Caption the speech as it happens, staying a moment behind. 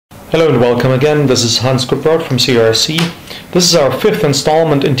Hello and welcome again. This is Hans Gutbrod from CRRC. This is our fifth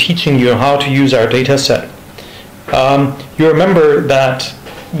installment in teaching you how to use our data set. You remember that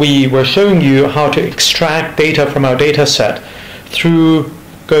we were showing you how to extract data from our data set through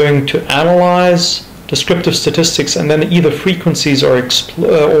going to analyze, descriptive statistics, and then either frequencies or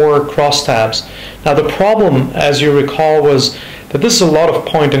crosstabs. Now the problem, as you recall, was that this is a lot of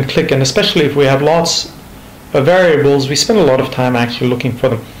point and click, and especially if we have lots of variables, we spend a lot of time actually looking for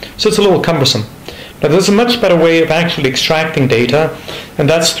them. So it's a little cumbersome. But there's a much better way of actually extracting data, and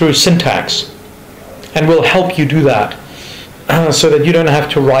that's through syntax. And we'll help you do that so that you don't have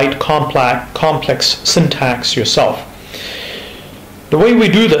to write complex syntax yourself. The way we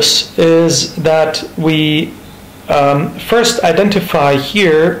do this is that we first identify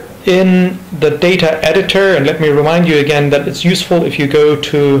here in the data editor, and let me remind you again that it's useful if you go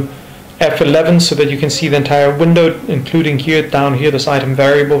to F11 so that you can see the entire window, including here, down here, this item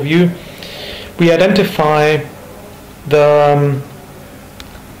variable view. We identify the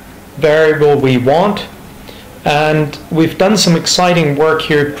variable we want, and we've done some exciting work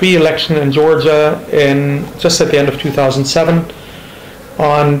here pre-election in Georgia just at the end of 2007.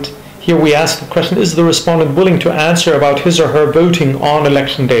 And here we ask the question, is the respondent willing to answer about his or her voting on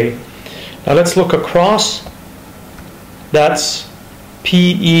election day? Now let's look across. That's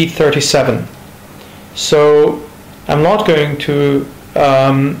PE37. So I'm not going to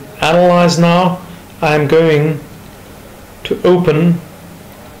analyze now. I'm going to open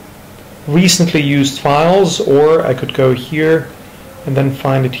recently used files, or I could go here and then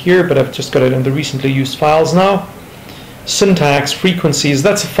find it here, but I've just got it in the recently used files now. Syntax, frequencies,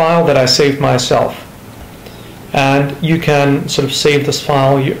 that's a file that I saved myself. And you can sort of save this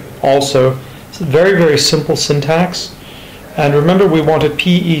file also. It's very, very simple syntax. And remember, we wanted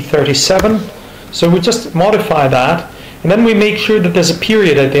PE37, so we just modify that, and then we make sure that there's a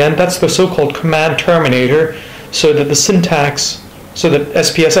period at the end. That's the so-called command terminator, so that the syntax, so that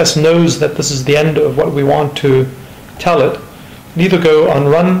SPSS knows that this is the end of what we want to tell it. You either go on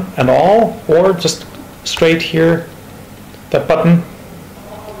run and all, or just straight here, that button,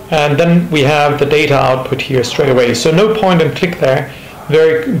 and then we have the data output here straight away. So no point and click there.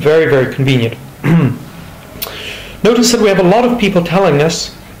 Very, very, very convenient. Notice that we have a lot of people telling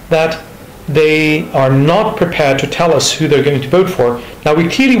us that they are not prepared to tell us who they're going to vote for. Now we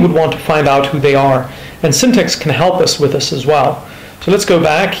clearly would want to find out who they are, and syntax can help us with this as well. So let's go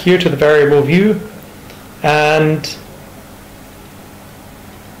back here to the variable view, and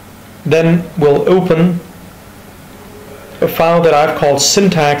then we'll open a file that I've called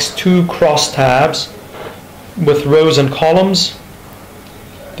syntax2 crosstabs with rows and columns.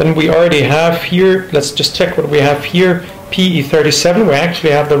 Then we already have here, let's just check what we have here, PE37, we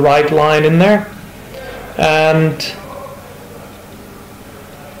actually have the right line in there. And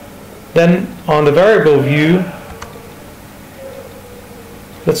then on the variable view,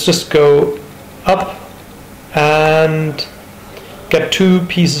 let's just go up and get two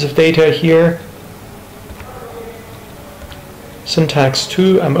pieces of data here. Syntax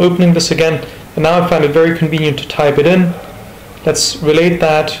 2, I'm opening this again, and now I find it very convenient to type it in. Let's relate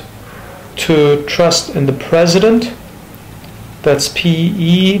that to trust in the president. That's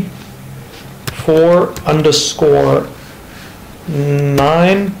PE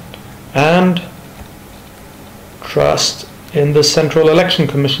 4_9, and trust in the Central Election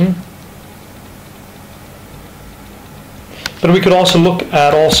Commission. But we could also look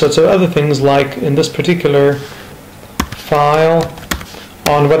at all sorts of other things, like in this particular file,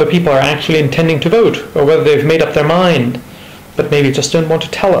 on whether people are actually intending to vote, or whether they've made up their mind, but maybe just don't want to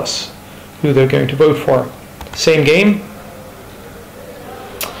tell us who they're going to vote for. Same game.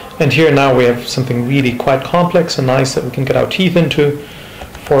 And here now we have something really quite complex and nice that we can get our teeth into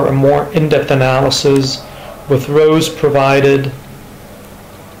for a more in-depth analysis, with rows provided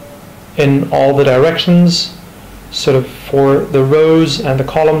in all the directions, sort of for the rows and the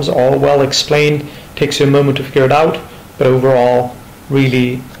columns, all well explained. Takes you a moment to figure it out, but overall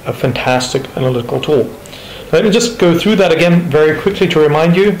really a fantastic analytical tool. Let me just go through that again very quickly to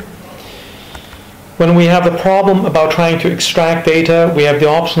remind you. When we have the problem about trying to extract data, we have the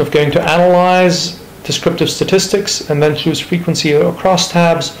option of going to analyze, descriptive statistics, and then choose frequency or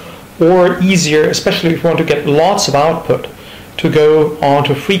crosstabs, or easier, especially if you want to get lots of output, to go on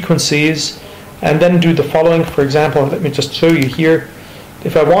to frequencies and then do the following. For example, let me just show you here.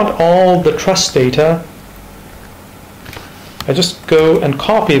 If I want all the trust data, I just go and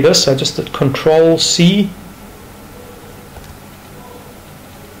copy this. I just did Control-C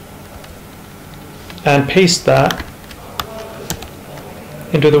and paste that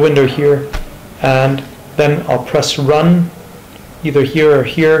into the window here, and then I'll press run, either here or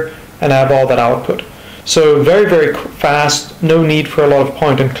here, and I have all that output. So very, very fast, no need for a lot of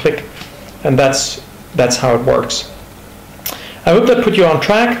point and click, and that's how it works. I hope that put you on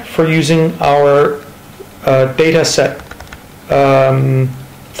track for using our data set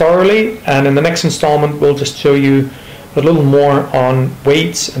thoroughly, and in the next installment we'll just show you a little more on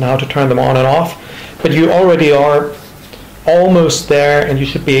weights and how to turn them on and off. But you already are almost there, and you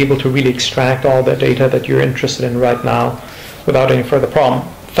should be able to really extract all the data that you're interested in right now without any further problem.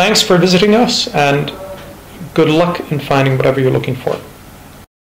 Thanks for visiting us, and good luck in finding whatever you're looking for.